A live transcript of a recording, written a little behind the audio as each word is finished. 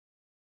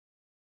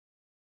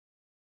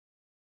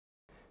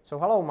So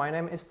hello, my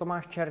name is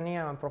Tomáš Černý.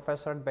 I'm a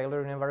professor at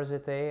Baylor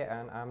University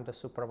and I'm the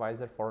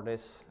supervisor for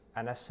this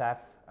NSF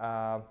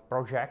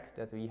project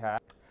that we have.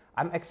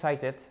 I'm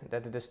excited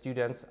that the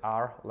students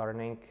are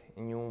learning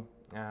new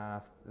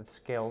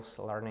skills,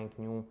 learning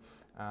new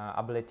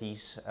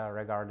abilities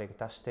regarding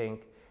testing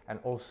and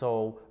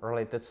also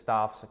related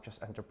stuff such as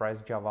enterprise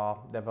Java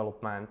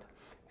development.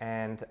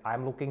 And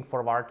I'm looking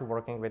forward to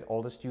working with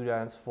all the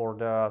students for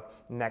the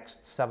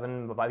next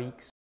 7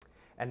 weeks.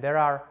 And there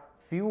are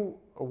few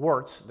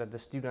words that the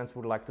students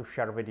would like to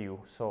share with you.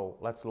 So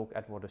let's look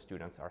at what the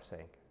students are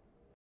saying.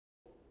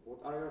 What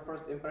are your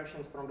first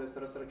impressions from this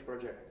research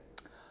project?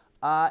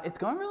 It's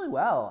going really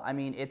well. I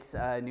mean, it's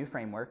a new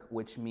framework,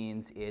 which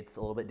means it's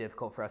a little bit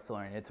difficult for us to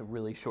learn. It's a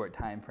really short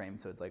time frame,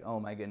 so it's like, oh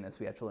my goodness,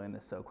 we have to learn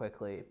this so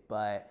quickly.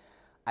 But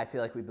I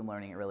feel like we've been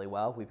learning it really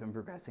well. We've been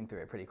progressing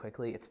through it pretty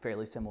quickly. It's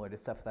fairly similar to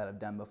stuff that I've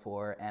done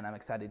before, and I'm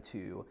excited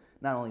to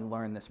not only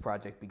learn this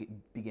project,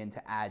 begin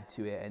to add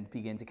to it, and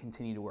begin to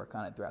continue to work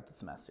on it throughout the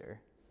semester.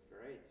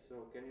 Great.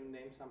 So can you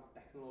name some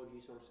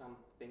technologies or some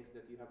things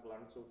that you have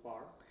learned so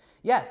far?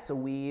 Yes, so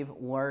we've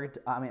learned,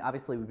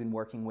 obviously we've been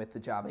working with the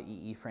Java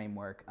EE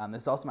framework.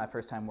 This is also my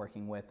first time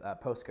working with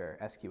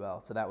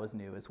PostgreSQL, so that was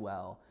new as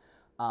well.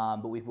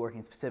 But we've been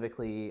working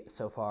specifically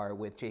so far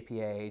with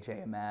JPA,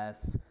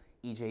 JMS,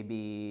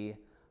 EJB,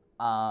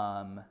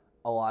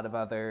 a lot of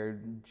other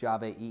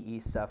Java EE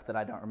stuff that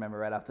I don't remember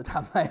right off the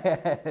top of my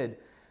head.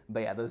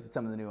 But yeah, those are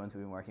some of the new ones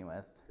we've been working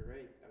with.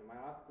 Great. And my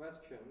last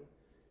question,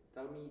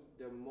 tell me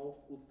the most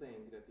cool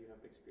thing that you have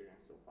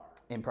experienced so far.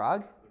 In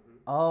Prague?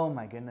 Oh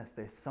my goodness,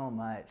 there's so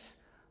much.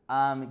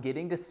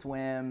 Getting to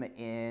swim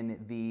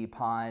in the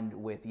pond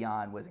with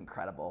Jan was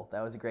incredible.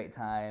 That was a great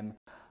time.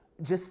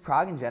 Just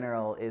Prague in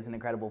general is an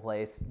incredible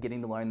place.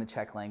 Getting to learn the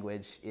Czech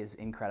language is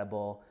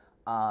incredible.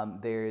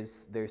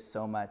 There's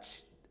so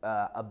much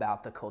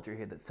about the culture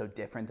here that's so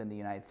different than the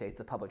United States.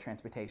 The public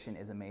transportation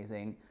is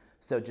amazing.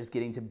 So just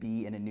getting to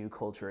be in a new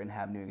culture and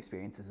have new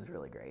experiences is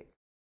really great.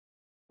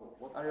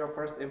 What are your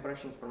first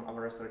impressions from our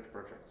research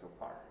project so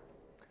far?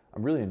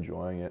 I'm really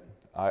enjoying it.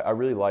 I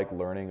really like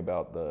learning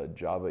about the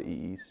Java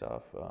EE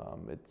stuff.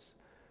 It's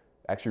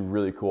actually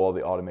really cool, all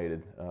the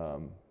automated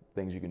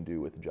things you can do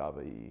with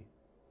Java EE.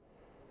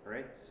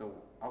 Great. So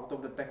out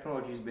of the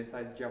technologies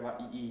besides Java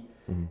EE,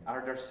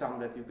 are there some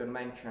that you can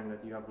mention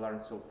that you have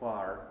learned so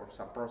far, or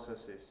some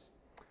processes?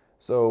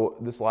 So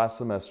this last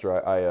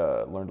semester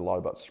I learned a lot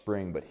about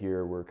Spring, but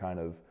here we're kind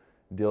of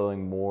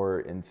dealing more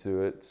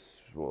into it,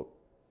 well,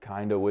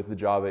 kind of with the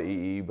Java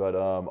EE, but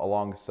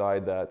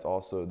alongside that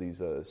also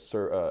these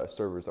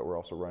servers that we're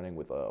also running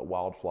with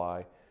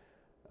Wildfly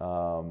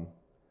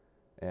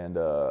and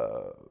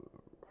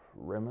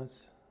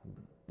Remus.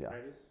 Yeah.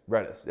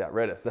 Redis, yeah,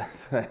 Redis.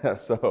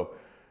 That's so,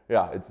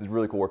 yeah, it's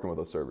really cool working with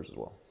those servers as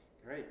well.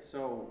 Great.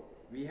 So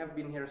we have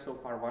been here so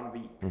far 1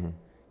 week.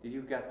 Did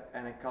you get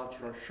any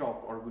cultural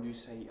shock, or would you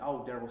say,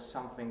 oh, there was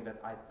something that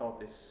I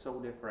thought is so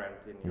different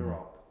in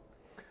Europe?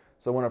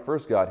 So when I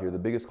first got here, the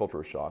biggest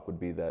cultural shock would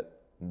be that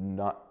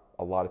not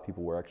a lot of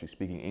people were actually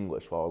speaking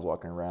English while I was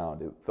walking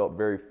around. It felt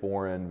very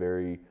foreign,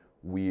 very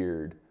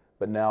weird.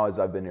 But now, as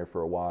I've been here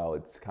for a while,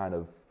 I've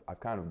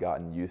kind of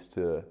gotten used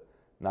to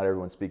not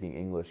everyone speaking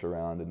English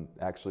around, and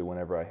actually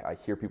whenever I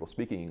hear people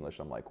speaking English,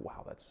 I'm like,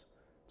 wow, it's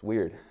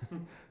weird.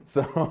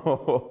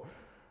 So,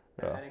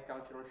 yeah. Any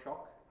cultural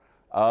shock?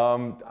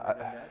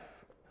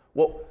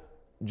 Well,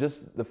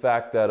 just the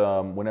fact that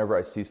whenever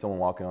I see someone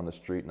walking on the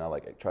street and I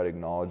try to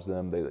acknowledge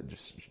them, they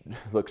just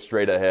look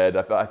straight ahead.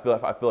 I feel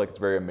like it's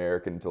very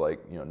American to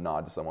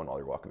nod to someone while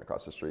you're walking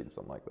across the street and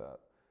something like that.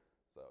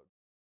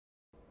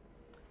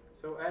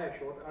 So Ash,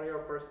 what are your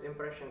first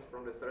impressions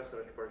from this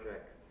research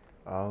project?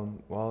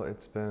 Well,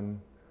 it's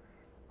been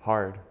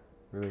hard,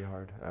 really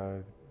hard.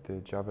 The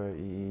Java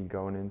EE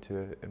going into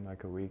it in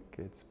like a week,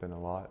 it's been a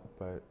lot,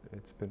 but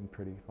it's been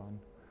pretty fun.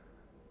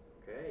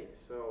 Okay,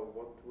 so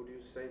what would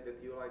you say that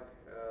you like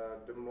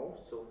the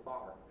most so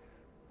far,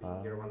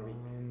 being here 1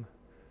 week?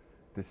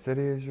 The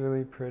city is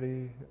really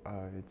pretty.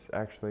 It's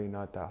actually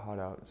not that hot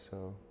out,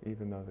 so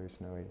even though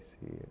there's no AC,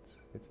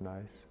 it's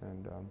nice,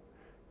 and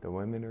the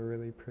women are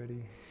really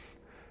pretty.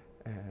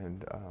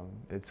 And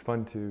it's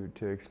fun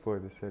to explore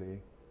the city.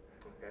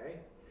 Okay,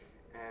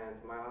 and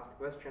my last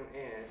question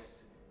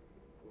is,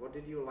 what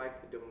did you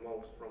like the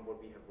most from what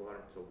we have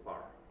learned so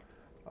far?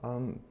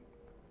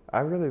 I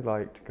really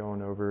liked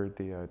going over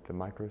the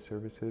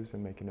microservices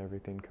and making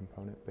everything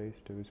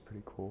component-based. It was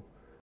pretty cool.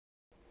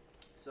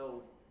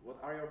 So, what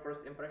are your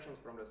first impressions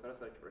from this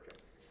research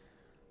project?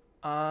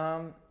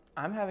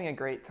 I'm having a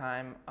great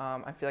time.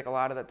 I feel like a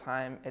lot of the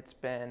time it's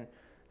been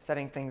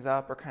setting things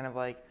up or kind of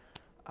like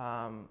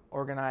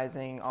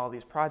organizing all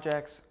these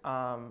projects,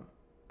 and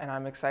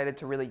I'm excited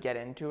to really get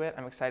into it.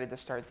 I'm excited to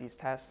start these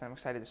tests, and I'm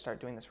excited to start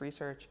doing this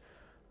research.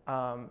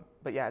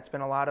 But yeah, it's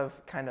been a lot of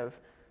kind of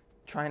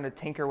trying to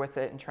tinker with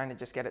it and trying to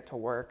just get it to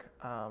work.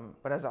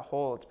 But as a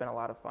whole, it's been a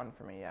lot of fun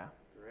for me, yeah.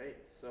 Great.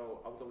 So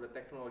out of the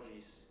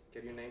technologies,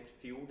 can you name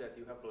a few that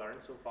you have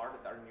learned so far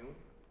that are new?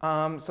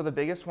 So the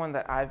biggest one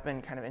that I've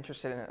been kind of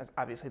interested in is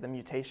obviously the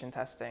mutation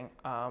testing.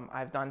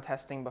 I've done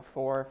testing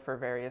before for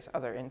various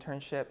other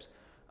internships,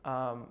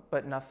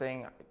 but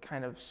nothing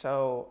kind of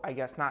so, I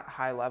guess, not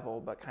high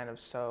level, but kind of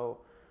so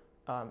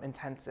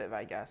intensive,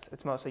 I guess.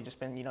 It's mostly just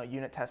been,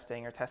 unit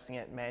testing or testing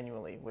it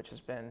manually, which has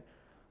been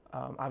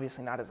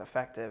obviously not as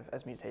effective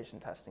as mutation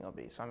testing will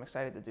be. So I'm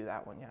excited to do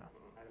that one, yeah.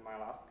 And my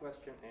last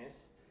question is,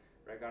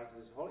 regarding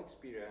this whole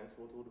experience,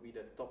 what would be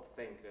the top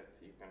thing that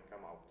you can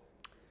come out?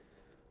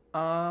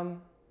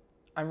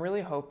 I'm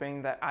really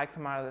hoping that I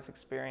come out of this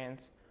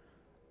experience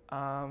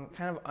kind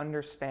of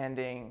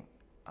understanding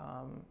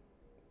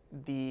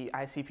the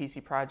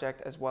ICPC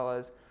project as well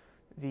as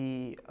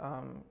the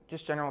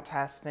just general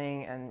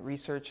testing and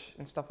research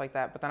and stuff like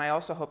that. But then I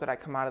also hope that I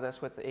come out of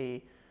this with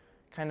a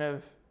kind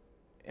of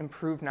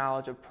improved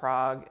knowledge of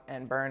Prague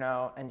and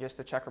Brno and just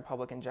the Czech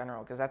Republic in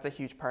general, because that's a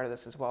huge part of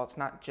this as well.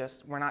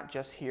 We're not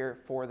just here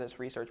for this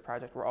research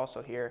project, we're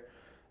also here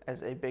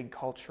as a big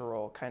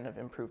cultural kind of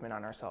improvement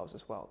on ourselves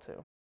as well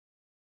too.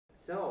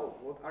 So,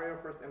 what are your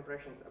first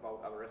impressions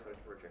about our research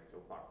project so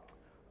far?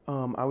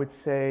 I would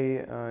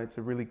say it's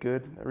a really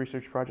good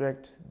research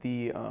project.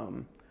 Probably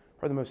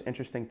the most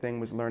interesting thing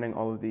was learning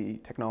all of the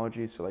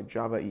technologies, so like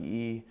Java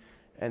EE,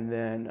 and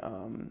then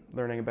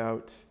learning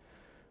about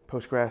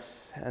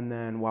Postgres, and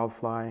then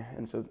Wildfly,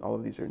 and so all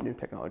of these are new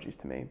technologies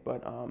to me.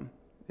 But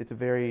it's a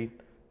very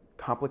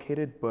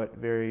complicated but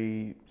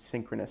very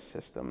synchronous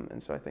system,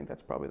 and so I think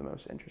that's probably the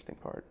most interesting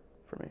part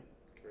for me.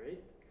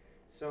 Great.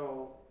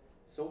 So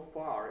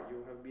far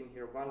you have been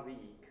here 1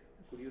 week.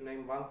 Could you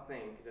name one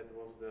thing that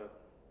was the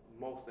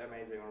most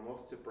amazing or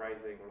most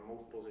surprising or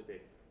most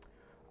positive?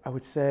 I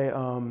would say,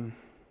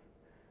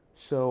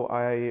 so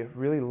I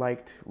really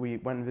liked, we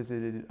went and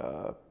visited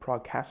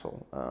Prague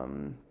Castle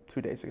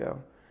 2 days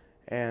ago,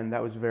 and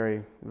that was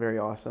very, very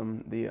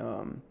awesome.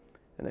 And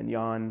then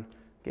Jan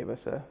gave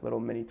us a little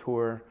mini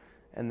tour,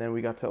 and then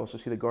we got to also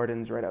see the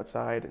gardens right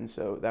outside, and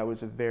so that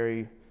was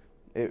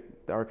the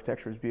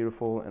architecture was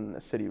beautiful and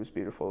the city was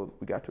beautiful.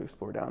 We got to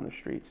explore down the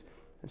streets,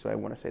 and so I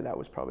want to say that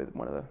was probably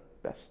one of the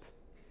best.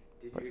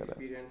 Did you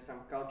experience some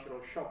cultural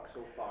shock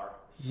so far?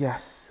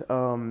 Yes,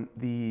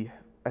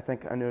 I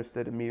think I noticed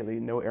that immediately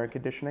no air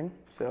conditioning,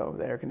 so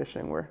the air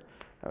conditioning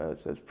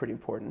was pretty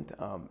important,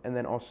 and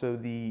then also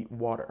the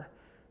water.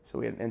 So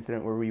we had an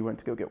incident where we went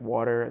to go get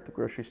water at the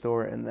grocery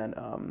store, and then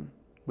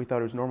we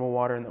thought it was normal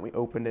water, and then we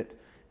opened it.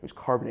 It was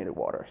carbonated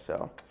water,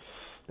 so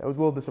that was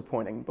a little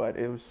disappointing. But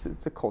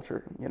it's a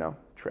culture,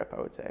 trip,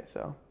 I would say.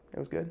 So it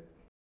was good.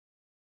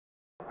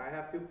 I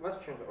have a few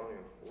questions on you.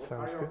 What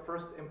are your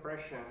first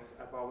impressions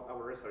about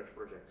our research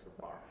project so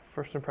far?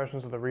 First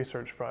impressions of the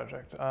research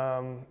project.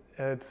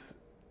 It's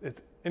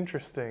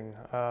interesting.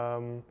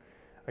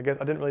 I guess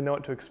I didn't really know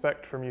what to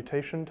expect for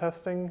mutation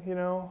testing,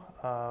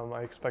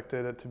 I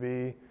expected it to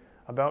be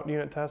about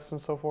unit tests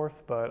and so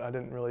forth, but I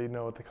didn't really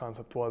know what the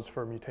concept was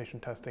for mutation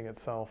testing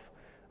itself.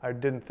 I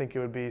didn't think it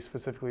would be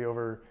specifically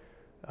over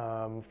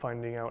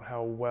finding out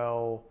how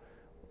well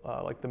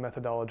like the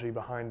methodology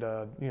behind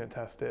a unit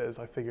test is.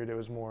 I figured it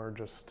was more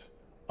just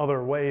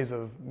other ways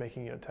of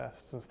making unit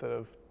tests instead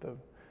of the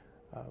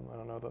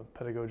the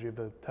pedagogy of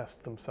the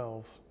tests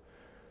themselves.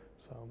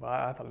 So, but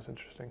I thought it was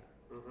interesting.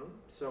 Mm-hmm.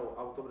 So,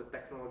 out of the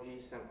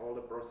technologies and all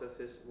the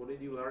processes, what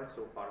did you learn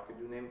so far? Could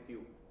you name a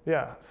few?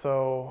 Yeah,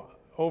 so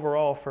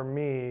overall for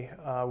me,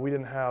 we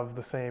didn't have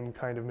the same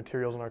kind of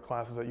materials in our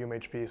classes at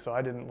UMHB, so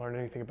I didn't learn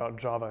anything about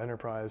Java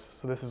Enterprise,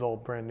 so this is all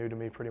brand new to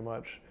me pretty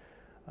much.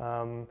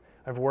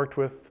 I've worked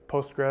with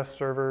Postgres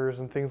servers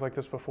and things like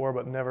this before,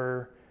 but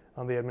never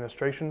on the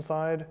administration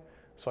side,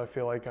 so I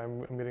feel like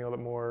I'm getting a little bit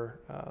more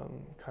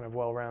kind of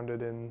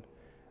well-rounded in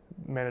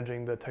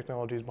managing the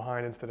technologies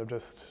behind instead of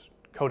just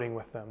coding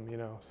with them,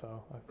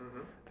 so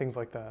things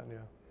like that, yeah.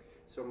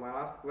 So my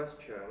last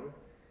question,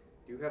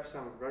 you have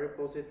some very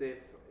positive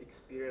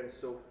experience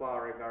so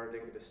far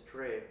regarding the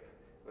strip,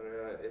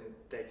 in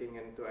taking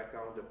into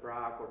account the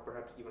Prague or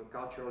perhaps even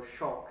cultural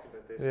shock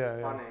that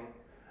is funny.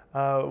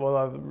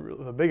 Well,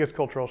 the biggest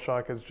cultural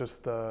shock is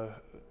just the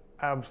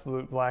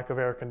absolute lack of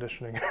air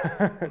conditioning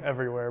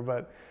everywhere,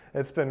 but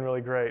it's been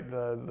really great.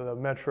 The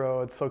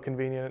metro, it's so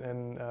convenient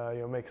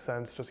and makes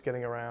sense just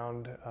getting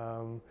around.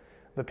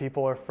 The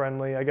people are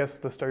friendly. I guess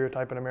the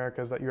stereotype in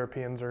America is that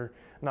Europeans are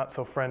not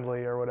so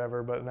friendly or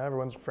whatever, but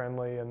everyone's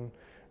friendly and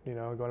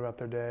going about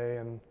their day,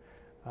 and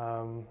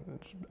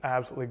it's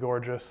absolutely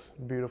gorgeous,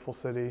 beautiful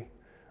city.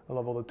 I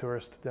love all the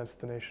tourist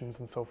destinations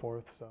and so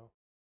forth.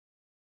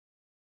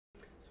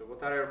 So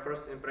what are your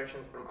first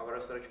impressions from our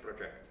research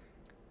project?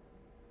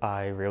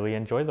 I really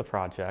enjoy the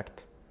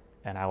project,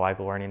 and I like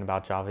learning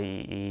about Java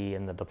EE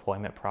and the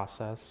deployment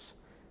process,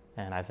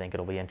 and I think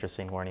it'll be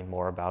interesting learning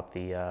more about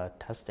the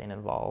testing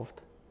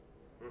involved.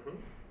 Mm-hmm.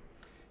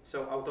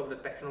 So out of the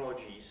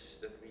technologies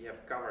that we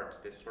have covered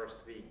this first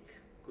week,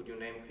 could you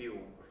name a few,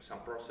 some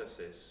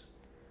processes?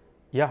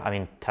 Yeah, I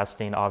mean,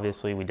 testing,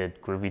 obviously, we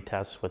did Groovy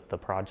tests with the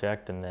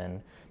project, and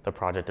then the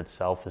project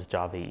itself is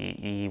Java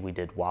EE. We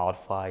did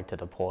Wildfly to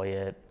deploy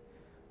it.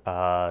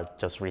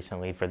 Just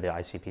recently for the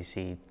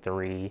ICPC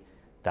 3,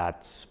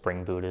 That's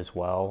Spring Boot as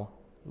well,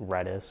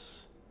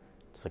 Redis,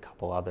 just a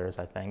couple others,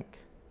 I think.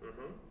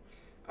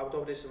 Out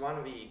of this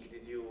 1 week,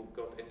 did you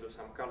got into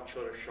some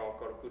cultural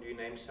shock, or could you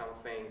name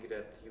something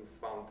that you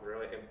found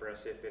really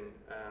impressive in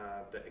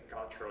the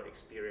cultural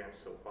experience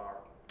so far?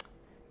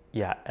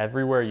 Yeah,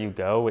 everywhere you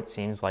go, it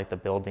seems like the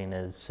building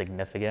is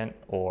significant,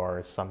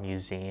 or some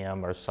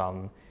museum or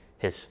some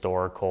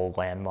historical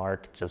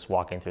landmark. Just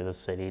walking through the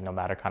city, no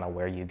matter kind of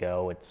where you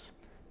go, it's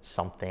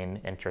something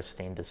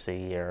interesting to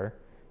see or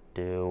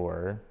do,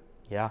 or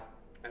yeah.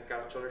 And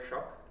cultural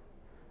shock?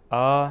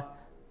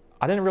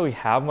 I didn't really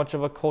have much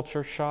of a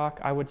culture shock,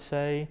 I would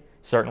say.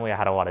 Certainly I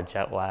had a lot of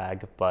jet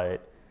lag,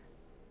 but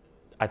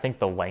I think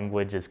the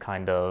language is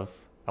kind of,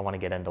 I want to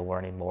get into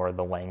learning more of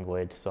the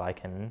language so I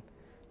can,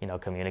 you know,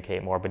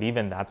 communicate more. But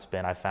even that's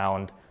been, I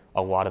found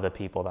a lot of the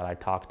people that I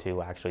talk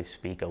to actually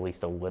speak at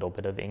least a little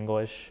bit of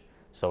English,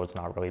 so it's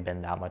not really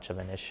been that much of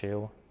an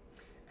issue.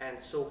 And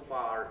so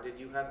far, did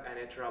you have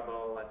any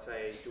trouble, let's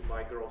say, to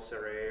buy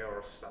grocery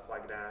or stuff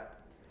like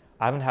that?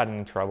 I haven't had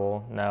any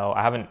trouble, no.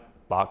 I haven't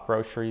bought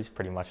groceries,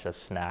 pretty much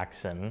just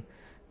snacks, and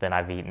then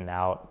I've eaten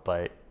out.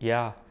 But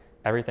yeah,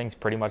 everything's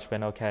pretty much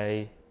been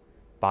okay.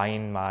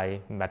 Buying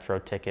my metro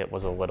ticket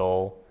was a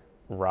little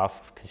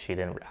rough because she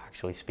didn't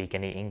actually speak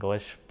any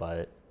English,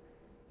 but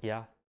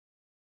yeah.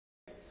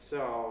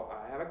 So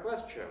I have a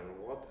question.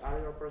 What are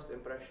your first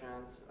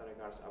impressions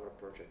regards our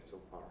project so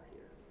far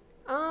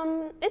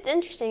here? It's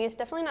interesting. It's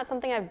definitely not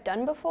something I've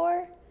done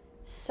before.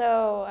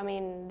 So, I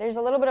mean, there's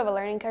a little bit of a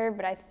learning curve,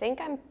 but I think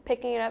I'm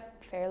picking it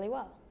up fairly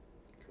well.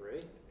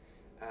 Great.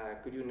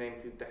 Could you name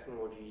a few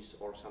technologies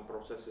or some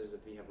processes that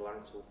we have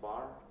learned so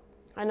far?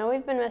 I know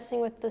we've been messing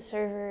with the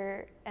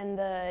server and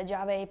the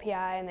Java API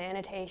and the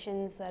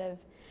annotations that have,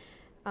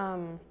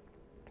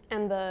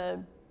 and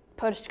the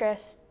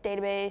Postgres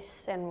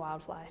database and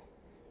Wildfly.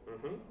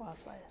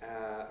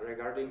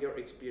 Regarding your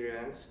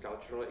experience,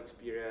 cultural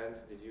experience,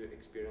 did you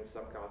experience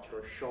some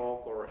cultural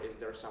shock, or is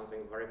there something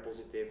very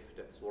positive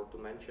that's worth to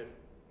mention?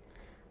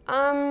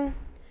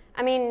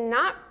 I mean,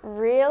 not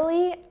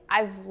really.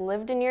 I've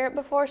lived in Europe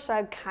before, so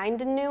I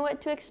kind of knew what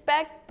to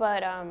expect,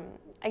 but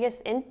I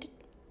guess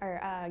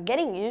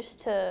getting used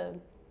to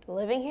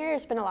living here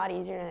has been a lot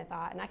easier than I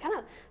thought, and I kind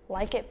of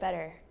like it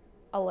better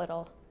a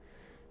little.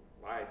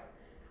 Why?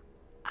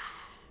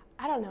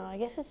 I don't know. I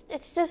guess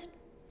it's just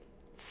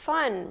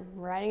fun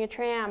riding a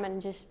tram and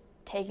just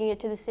taking it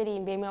to the city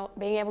and being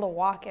able to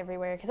walk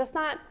everywhere, because that's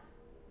not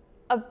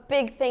a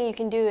big thing you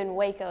can do in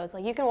Waco. It's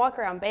like you can walk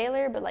around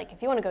Baylor, but like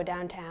if you want to go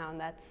downtown,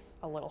 that's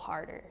a little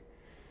harder,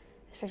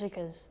 especially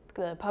because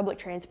the public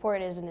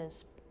transport isn't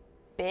as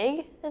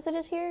big as it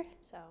is here.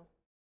 So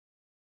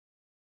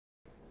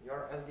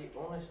You're as the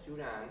only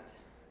student,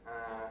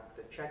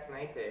 the Czech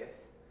native,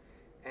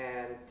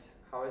 and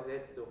how is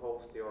it to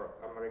host your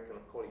American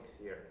colleagues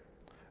here?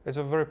 It's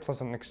a very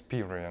pleasant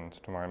experience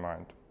to my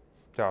mind.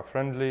 They are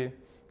friendly,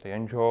 they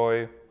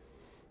enjoy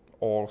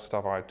all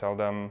stuff I tell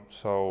them,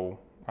 so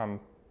I'm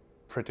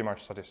pretty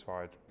much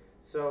satisfied.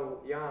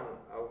 So Jan,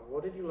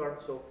 what did you learn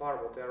so far?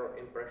 What are your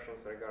impressions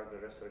regarding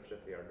the research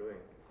that we are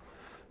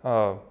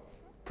doing?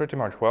 Pretty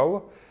much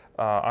well.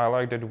 I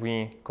like that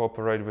we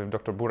cooperate with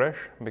Dr. Bureš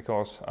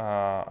because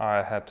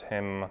I had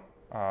him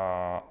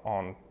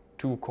on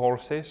 2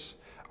 courses.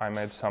 I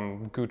made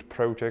some good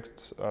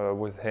projects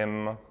with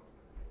him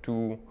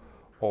 2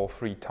 or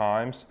 3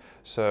 times,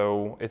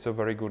 so it's a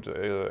very good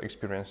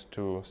experience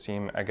to see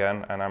him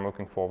again, and I'm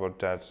looking forward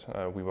that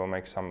we will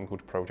make some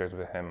good projects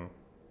with him.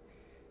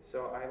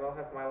 So I will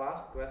have my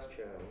last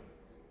question.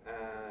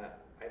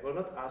 I will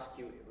not ask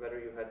you whether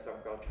you had some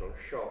cultural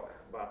shock,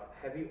 but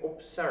have you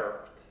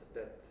observed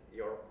that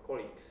your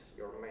colleagues,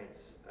 your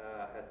mates,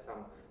 had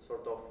some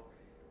sort of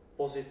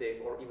positive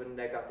or even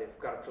negative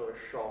cultural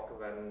shock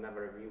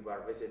whenever you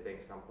were visiting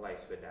some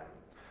place with them?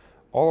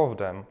 All of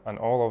them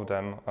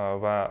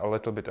were a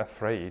little bit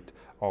afraid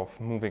of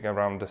moving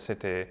around the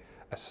city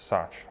as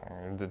such.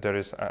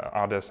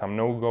 Are there some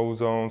no-go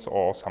zones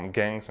or some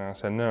gangs? And I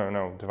said,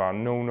 no, there are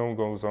no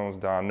no-go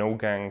zones, there are no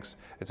gangs,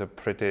 it's a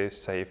pretty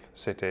safe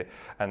city.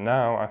 And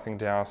now I think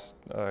they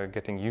are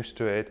getting used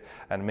to it,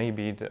 and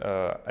maybe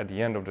at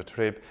the end of the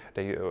trip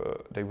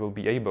they will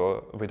be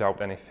able,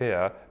 without any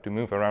fear, to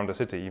move around the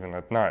city even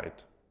at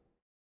night.